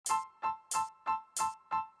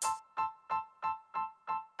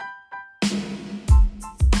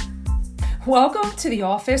Welcome to the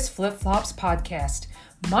Office Flip Flops podcast.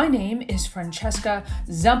 My name is Francesca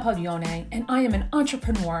Zampaglione, and I am an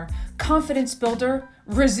entrepreneur, confidence builder,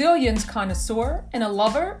 resilience connoisseur, and a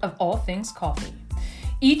lover of all things coffee.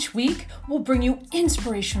 Each week, we'll bring you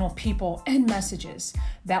inspirational people and messages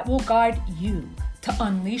that will guide you to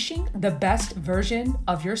unleashing the best version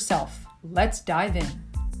of yourself. Let's dive in.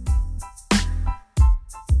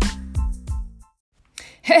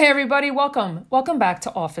 Hey everybody, welcome. Welcome back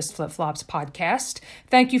to Office Flip Flops podcast.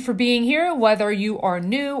 Thank you for being here, whether you are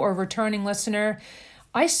new or returning listener.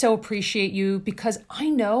 I so appreciate you because I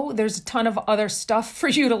know there's a ton of other stuff for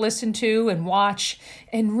you to listen to and watch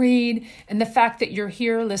and read. And the fact that you're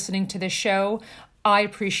here listening to this show, I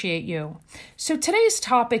appreciate you. So today's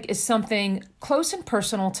topic is something close and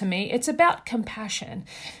personal to me. It's about compassion.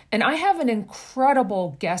 And I have an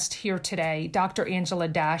incredible guest here today, Dr. Angela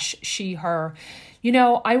Dash, she, her. You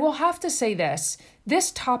know, I will have to say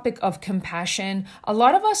this topic of compassion, a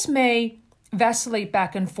lot of us may vacillate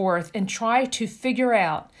back and forth and try to figure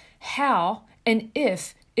out how and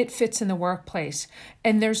if it fits in the workplace.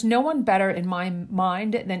 And there's no one better in my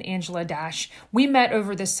mind than Angela Dash. We met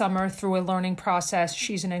over the summer through a learning process.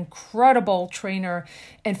 She's an incredible trainer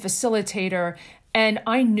and facilitator. And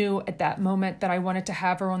I knew at that moment that I wanted to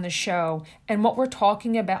have her on the show. And what we're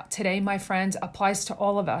talking about today, my friends, applies to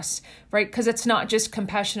all of us, right? Because it's not just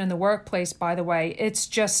compassion in the workplace, by the way. It's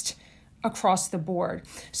just across the board.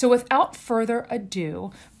 So without further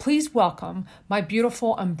ado, please welcome my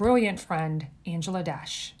beautiful and brilliant friend, Angela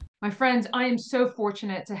Dash. My friends, I am so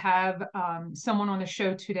fortunate to have someone on the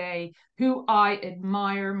show today who I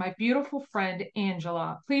admire, my beautiful friend,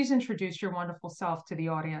 Angela. Please introduce your wonderful self to the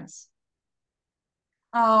audience.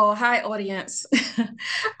 Oh, hi, audience.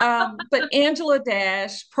 But Angela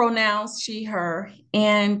Dash, pronouns she, her,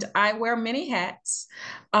 and I wear many hats.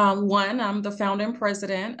 One, I'm the founder and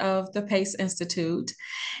president of the PACE Institute.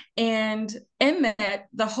 And in that,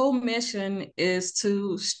 the whole mission is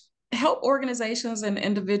to help organizations and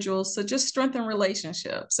individuals to just strengthen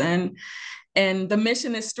relationships. And the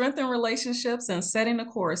mission is strengthen relationships and setting a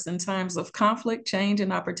course in times of conflict, change,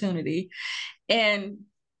 and opportunity. And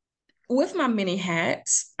with my many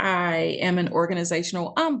hats, I am an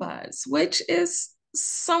organizational ombuds, which is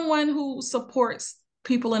someone who supports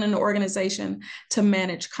people in an organization to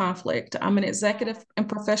manage conflict. I'm an executive and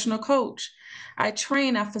professional coach. I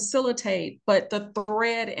train, I facilitate, but the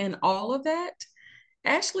thread in all of that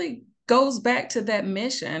actually goes back to that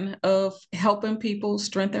mission of helping people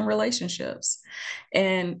strengthen relationships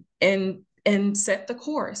and set the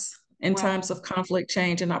course in times of conflict,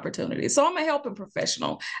 change, and opportunity. So I'm a helping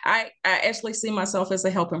professional. I actually see myself as a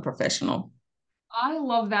helping professional. I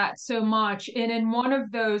love that so much. And in one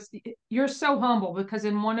of those, you're so humble because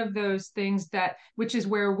in one of those things which is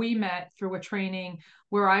where we met through a training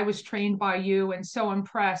where I was trained by you and so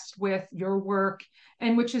impressed with your work.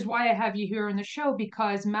 And which is why I have you here on the show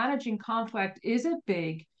because managing conflict is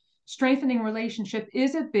strengthening relationship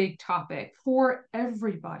is a big topic for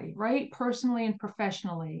everybody, right? Personally and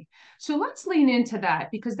professionally. So let's lean into that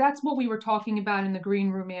because that's what we were talking about in the green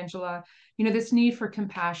room, Angela. You know, this need for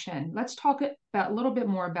compassion. Let's talk about a little bit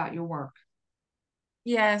more about your work.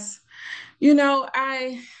 Yes. You know,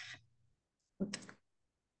 I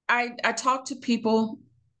talk to people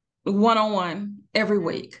one-on-one every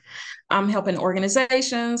week. I'm helping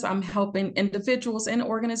organizations, I'm helping individuals in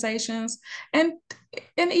organizations, and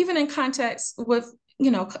and even in context with,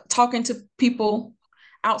 talking to people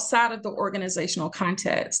outside of the organizational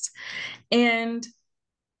context. And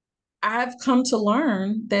I've come to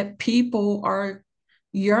learn that people are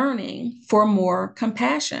yearning for more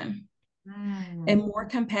compassion and more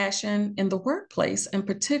compassion in the workplace in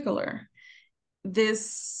particular.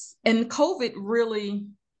 This and COVID really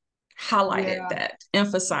highlighted that,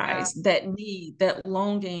 emphasized that need, that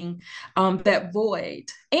longing, that void.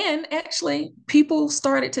 And actually, people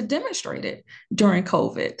started to demonstrate it during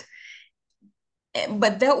COVID.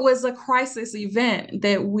 But that was a crisis event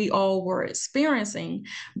that we all were experiencing.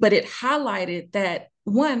 But it highlighted that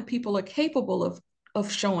one, people are capable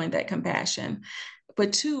of showing that compassion,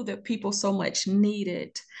 but two, that people so much need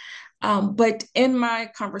it. But in my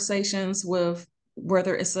conversations with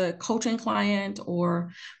whether it's a coaching client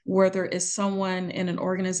or whether it's someone in an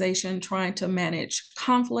organization trying to manage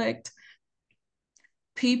conflict,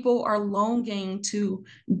 people are longing to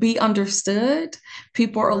be understood.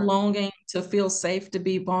 People are longing to feel safe to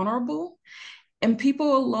be vulnerable. And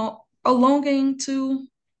people are longing to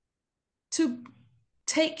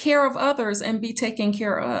take care of others and be taken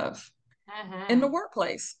care of in the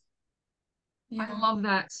workplace. Yeah. I love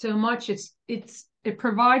that so much. It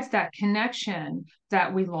provides that connection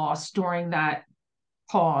that we lost during that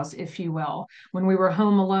cause, if you will. When we were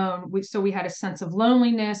home alone, we had a sense of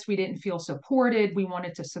loneliness. We didn't feel supported. We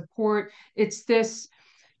wanted to support. It's this,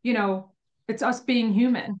 you know, it's us being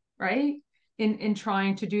human, right? In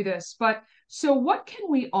trying to do this. But so what can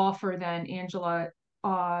we offer then, Angela?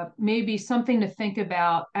 Maybe something to think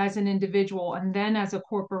about as an individual and then as a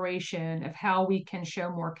corporation of how we can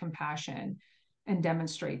show more compassion and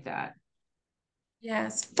demonstrate that.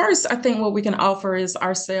 Yes. First, I think what we can offer is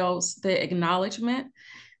ourselves the acknowledgement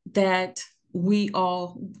that we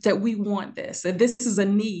want this, that this is a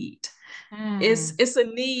need. Mm, It's a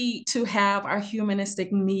need to have our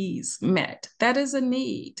humanistic needs met. That is a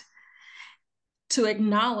need. To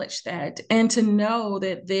acknowledge that and to know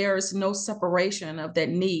that there's no separation of that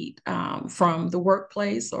need from the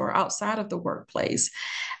workplace or outside of the workplace.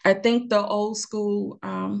 I think the old school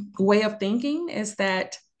way of thinking is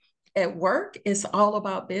that at work, it's all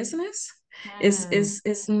about business. mm,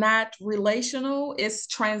 It's not relational, it's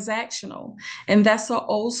transactional. And that's an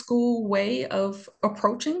old school way of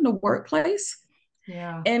approaching the workplace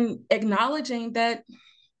yeah, and acknowledging that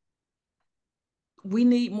we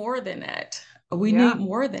need more than that. We need yeah.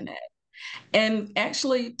 more than that. And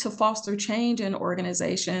actually, to foster change in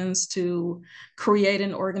organizations, to create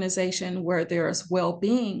an organization where there's well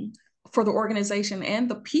being for the organization and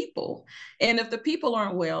the people. And if the people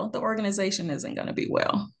aren't well, the organization isn't going to be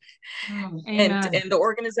well. Amen. And the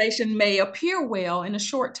organization may appear well in the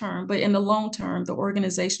short term, but in the long term, the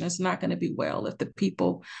organization is not going to be well if the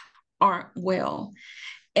people aren't well.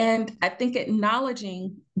 And I think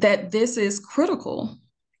acknowledging that this is critical.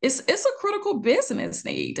 It's a critical business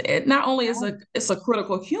need. It not only is it's a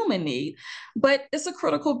critical human need, but it's a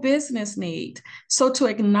critical business need. So to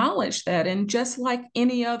acknowledge that, and just like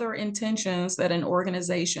any other intentions that an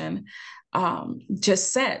organization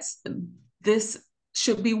just sets, this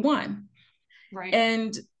should be one. Right.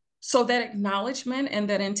 And so that acknowledgement and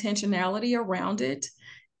that intentionality around it,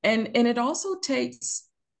 and it also takes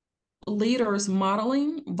leaders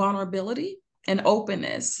modeling vulnerability and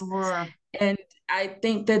openness. Sure. And I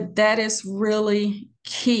think that that is really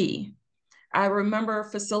key. I remember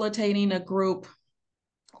facilitating a group,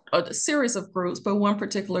 a series of groups, but one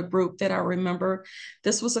particular group that I remember,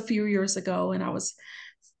 this was a few years ago, and I was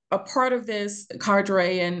a part of this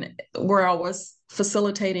cadre and where I was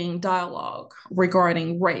facilitating dialogue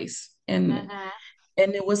regarding race. Mhm.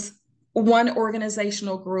 And it was one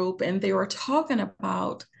organizational group, and they were talking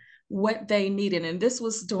about what they needed. And this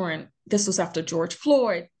was after George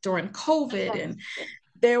Floyd, during COVID, and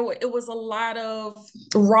it was a lot of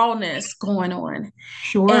rawness going on. And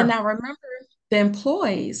Sure. I remember the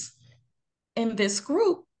employees in this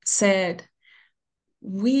group said,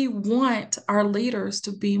 we want our leaders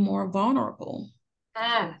to be more vulnerable,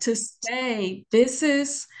 Mm. to say,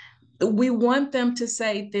 we want them to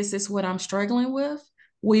say, this is what I'm struggling with.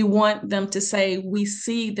 We want them to say, we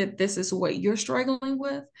see that this is what you're struggling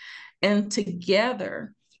with. And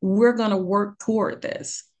together, we're going to work toward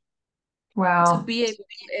this. To Wow. be able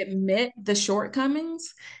to admit the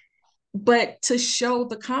shortcomings, but to show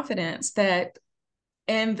the confidence that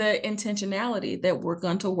and the intentionality that we're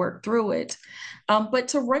going to work through it. But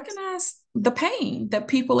to recognize the pain that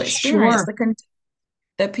people experience, Sure.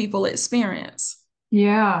 that people experience.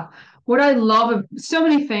 Yeah. What I love of so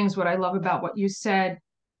many things, what I love about what you said,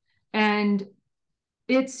 and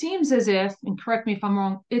it seems as if, and correct me if I'm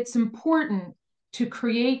wrong, it's important to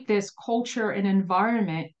create this culture and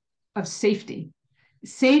environment of safety.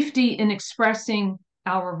 Safety in expressing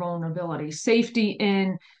our vulnerability, safety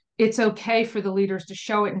in it's okay for the leaders to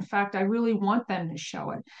show it. In fact, I really want them to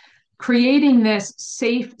show it. Creating this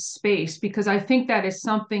safe space, because I think that is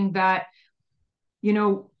something that, you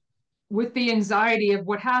know, with the anxiety of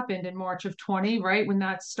what happened in March of 20, right? When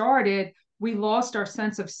that started, we lost our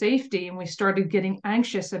sense of safety and we started getting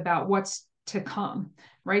anxious about what's to come,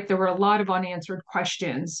 right? There were a lot of unanswered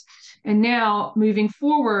questions. And now moving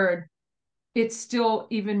forward, it's still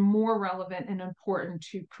even more relevant and important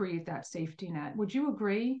to create that safety net. Would you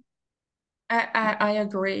agree? I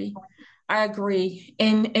agree. I agree.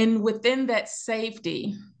 And within that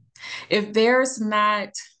safety, if there's not,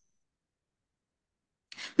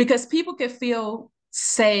 because people can feel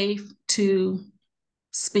safe to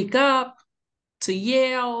speak up, to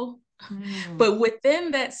yell, Mm. but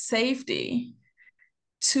within that safety,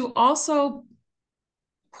 to also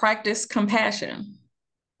practice compassion,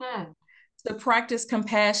 Hmm. to practice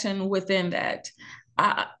compassion within that,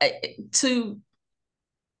 uh, to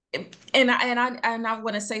and I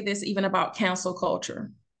want to say this even about cancel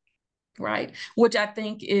culture, right? Which I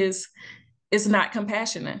think is not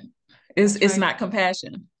compassionate, That's is right. not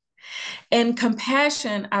compassion. And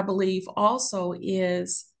compassion, I believe, also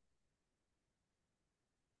is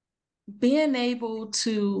being able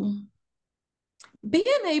to being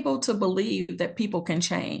able to believe that people can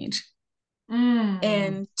change Mm,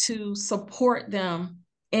 and to support them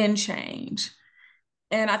in change.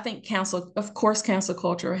 And I think cancel, of course, cancel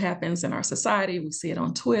culture happens in our society. We see it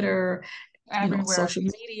on Twitter, everywhere. social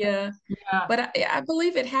media, Yeah. but I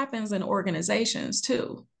believe it happens in organizations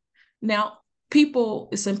too. Now, people,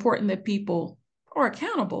 it's important that people are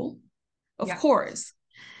accountable, of Yeah. course.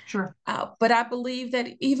 Sure. But I believe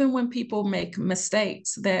that even when people make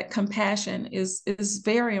mistakes, that compassion is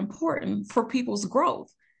very important for people's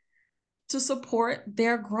growth, to support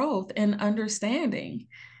their growth and understanding.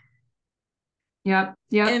 Yep.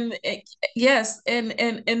 Yep. And yes,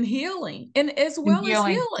 and healing, and as And well as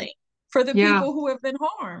healing. healing for the Yeah. people who have been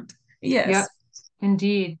harmed. Yep. Yes,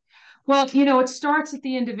 Indeed. Well, it starts at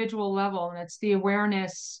the individual level, and it's the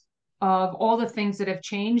awareness of all the things that have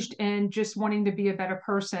changed and just wanting to be a better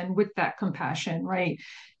person with that compassion, right?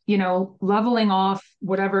 Leveling off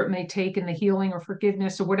whatever it may take in the healing or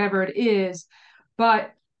forgiveness or whatever it is.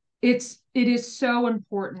 But it is so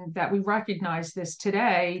important that we recognize this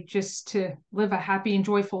today just to live a happy and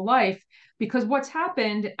joyful life. Because what's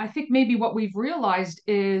happened, I think maybe what we've realized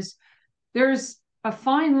is there's a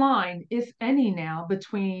fine line, if any, now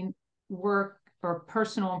between work or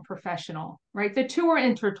personal and professional, right? The two are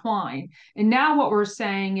intertwined. And now what we're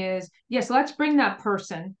saying is, yes, let's bring that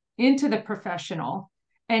person into the professional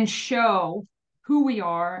and show who we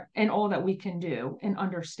are and all that we can do and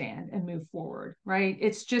understand and move forward, right?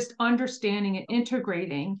 It's just understanding and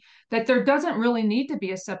integrating that there doesn't really need to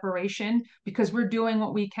be a separation because we're doing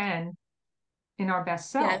what we can in our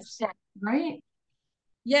best yes, selves, right?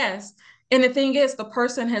 yes. And the thing is, the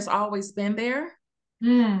person has always been there,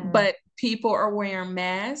 Mm. but people are wearing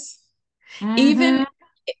masks. Mm-hmm. Even,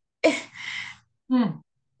 Mm.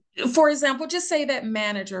 for example, just say that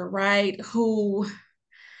manager, right, who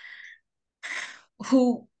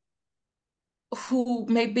who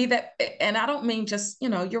may be that, and I don't mean just,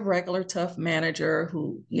 your regular tough manager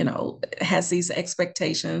who, has these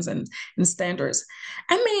expectations and standards.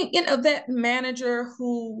 I mean, that manager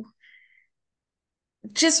who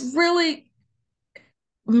just really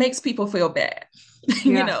makes people feel bad.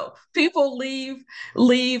 Yeah. People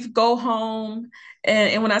leave, go home.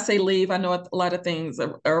 And when I say leave, I know a lot of things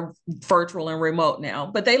are virtual and remote now,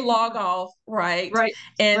 but they log off, right? Right.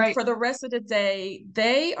 And Right. for the rest of the day,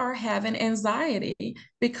 they are having anxiety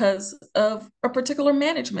because of a particular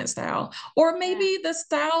management style, or Mm. maybe the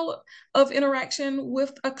style of interaction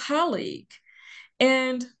with a colleague.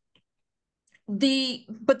 And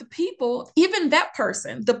but the people, even that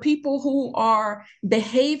person, the people who are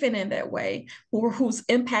behaving in that way, who's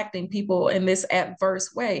impacting people in this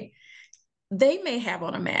adverse way, they may have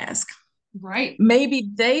on a mask. Right.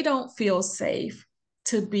 Maybe they don't feel safe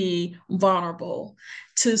to be vulnerable,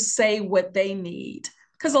 to say what they need,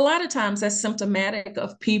 because a lot of times that's symptomatic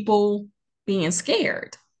of people being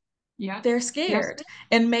scared. Yeah. They're Yes. scared.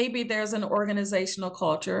 And maybe there's an organizational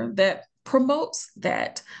culture that promotes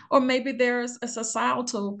that, or maybe there's a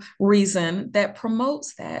societal reason that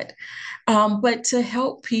promotes that. But to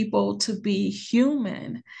help people to be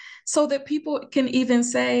human so that people can even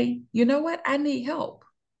say, you know what, I need help.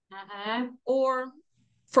 Mm-hmm. Or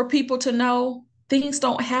for people to know things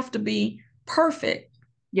don't have to be perfect.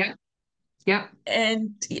 Yeah. Yeah.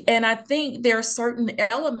 and and I think there are certain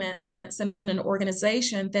elements in an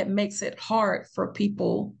organization that makes it hard for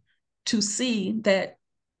people to see that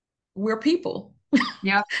we're people,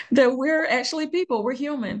 Yeah. that we're actually people, we're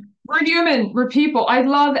human. We're human. We're people.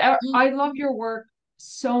 Mm. I love your work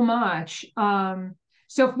so much.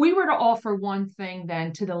 So if we were to offer one thing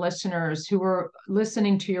then to the listeners who are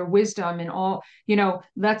listening to your wisdom and all,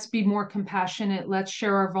 let's be more compassionate, let's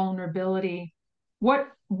share our vulnerability. What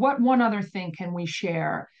one other thing can we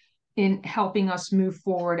share in helping us move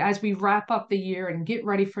forward as we wrap up the year and get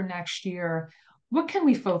ready for next year? What can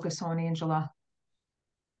we focus on, Angela?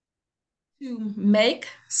 To make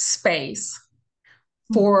space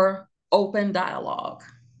Hmm. for open dialogue,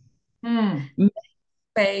 Hmm. make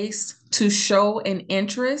space to show an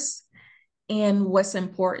interest in what's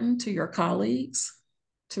important to your colleagues,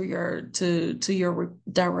 to your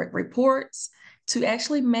direct reports, to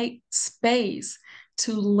actually make space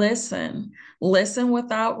to listen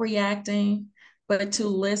without reacting, but to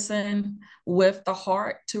listen with the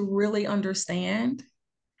heart, to really understand,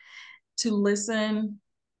 to listen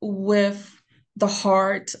with the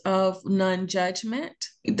heart of non-judgment.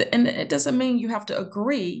 And it doesn't mean you have to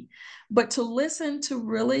agree, but to listen, to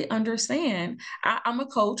really understand. I'm a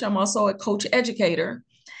coach, I'm also a coach educator.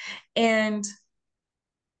 And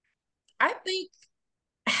I think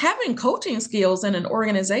having coaching skills in an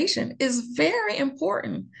organization is very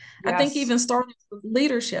important. I think Yes. even starting with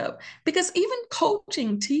leadership, because even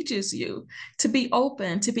coaching teaches you to be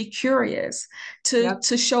open, to be curious, Yep.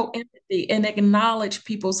 to show empathy and acknowledge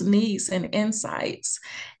people's needs and insights.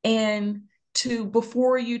 And to,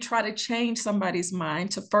 before you try to change somebody's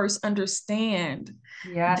mind, to first understand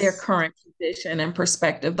their Yes. current condition and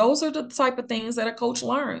perspective. Those are the type of things that a coach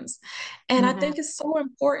learns. And I Hmm. think it's so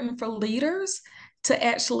important for leaders to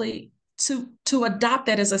actually to adopt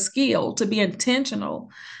that as a skill, to be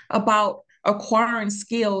intentional about acquiring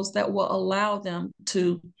skills that will allow them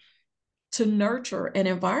to nurture an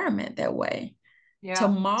environment that way, to Yeah.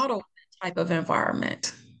 model that type of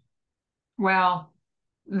environment. Well,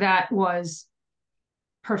 that was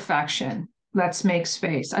perfection. Let's make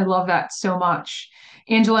space. I love that so much.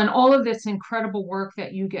 Angela, and all of this incredible work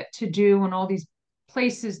that you get to do and all these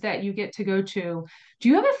places that you get to go to, do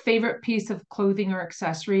you have a favorite piece of clothing or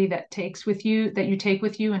accessory that you take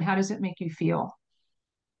with you, and how does it make you feel?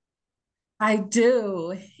 I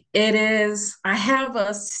do. It is, I have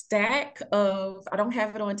a stack of, I don't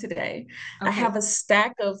have it on today. I Okay. have a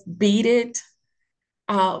stack of beaded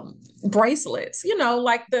bracelets,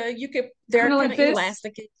 like they're Kind of kind like of this.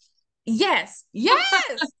 elastic. Yes, yes,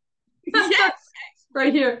 yes,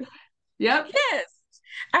 Right here. Yep. yes.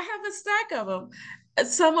 I have a stack of them.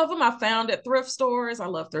 Some of them I found at thrift stores. I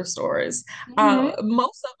love thrift stores. Hmm.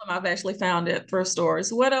 Most of them I've actually found at thrift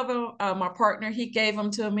stores. One of them, my partner, he gave them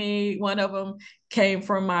to me. One of them came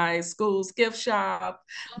from my school's gift shop.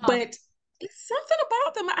 Uh-huh. But it's something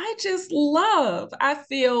about them I just love. I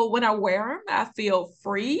feel when I wear them, I feel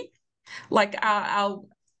free. Like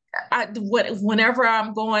whenever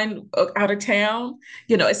I'm going out of town,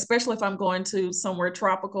 especially if I'm going to somewhere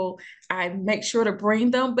tropical, I make sure to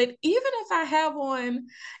bring them. But even if I have on,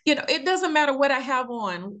 it doesn't matter what I have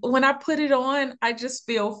on. When I put it on, I just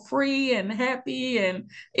feel free and happy, and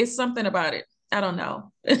it's something about it. I don't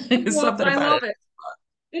know. It's Well, something I about love it. it.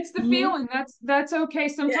 It's the Mhm. feeling. That's okay.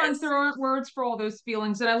 Sometimes Yes. there aren't words for all those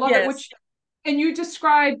feelings, and I love it. Yes. Which, and you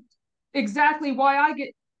described exactly why I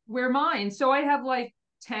get wear mine. So I have like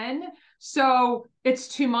 10. So it's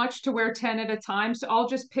too much to wear 10 at a time. So I'll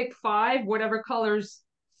just pick five, whatever colors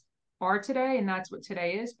are today, and that's what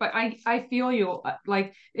today is. But I feel you.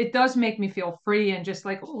 Like it does make me feel free and just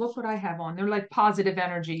like, oh, look what I have on. They're like positive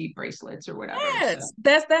energy bracelets or whatever. So Yes.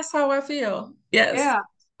 That's how I feel. Yes. yeah,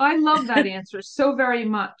 I love that answer so very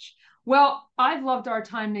much. Well, I've loved our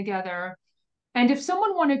time together. And if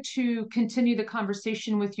someone wanted to continue the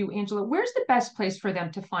conversation with you, Angela, where's the best place for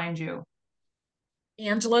them to find you?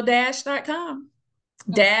 AngelaDash.com.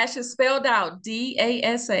 Dash is spelled out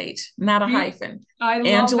DASH, not a Beautiful. hyphen. I love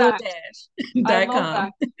Angela that. Dash I dot love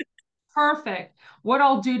com. that. Perfect. What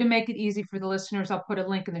I'll do to make it easy for the listeners, I'll put a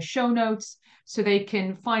link in the show notes so they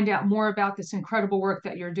can find out more about this incredible work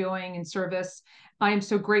that you're doing in service. I am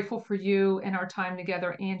so grateful for you and our time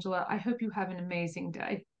together, Angela. I hope you have an amazing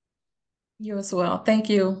day. You as well. Thank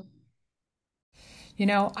you. You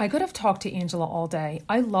know, I could have talked to Angela all day.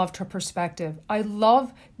 I loved her perspective. I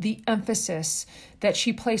love the emphasis that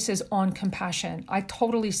she places on compassion. I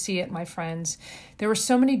totally see it, my friends. There were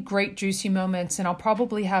so many great, juicy moments, and I'll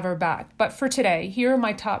probably have her back. But for today, here are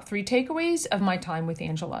my top 3 takeaways of my time with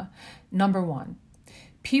Angela. Number 1,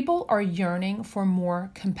 people are yearning for more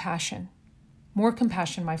compassion. More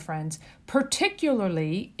compassion, my friends,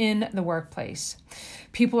 particularly in the workplace.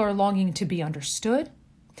 People are longing to be understood,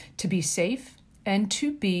 to be safe, and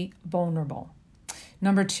to be vulnerable.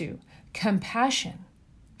 Number 2, compassion.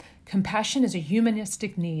 Compassion is a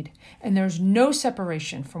humanistic need, and there's no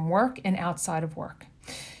separation from work and outside of work.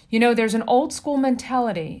 You know, there's an old school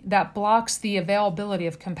mentality that blocks the availability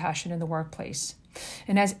of compassion in the workplace.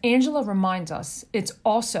 And as Angela reminds us, it's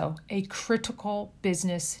also a critical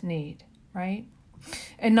business need, right?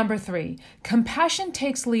 And number 3, compassion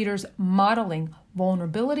takes leaders modeling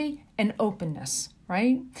vulnerability and openness,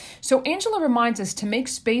 right? So Angela reminds us to make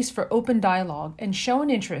space for open dialogue and show an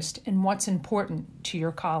interest in what's important to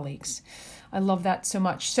your colleagues. I love that so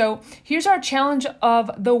much. So here's our challenge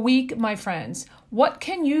of the week, my friends. What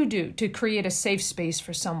can you do to create a safe space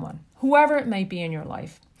for someone, whoever it may be in your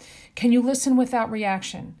life? Can you listen without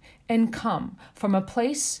reaction and come from a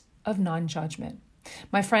place of non-judgment?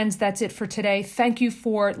 My friends, that's it for today. Thank you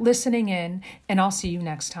for listening in, and I'll see you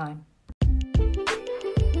next time.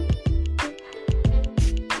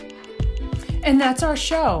 And that's our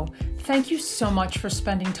show. Thank you so much for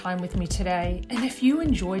spending time with me today. And if you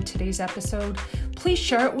enjoyed today's episode, please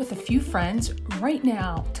share it with a few friends right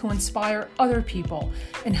now to inspire other people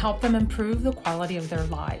and help them improve the quality of their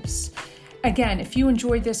lives. Again, if you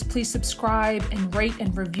enjoyed this, please subscribe and rate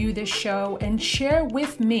and review this show and share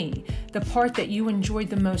with me the part that you enjoyed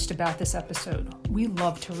the most about this episode. We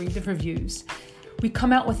love to read the reviews. We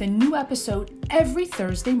come out with a new episode every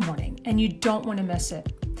Thursday morning, and you don't want to miss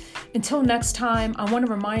it. Until next time, I want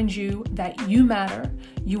to remind you that you matter,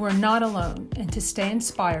 you are not alone, and to stay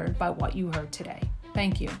inspired by what you heard today.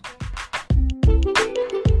 Thank you.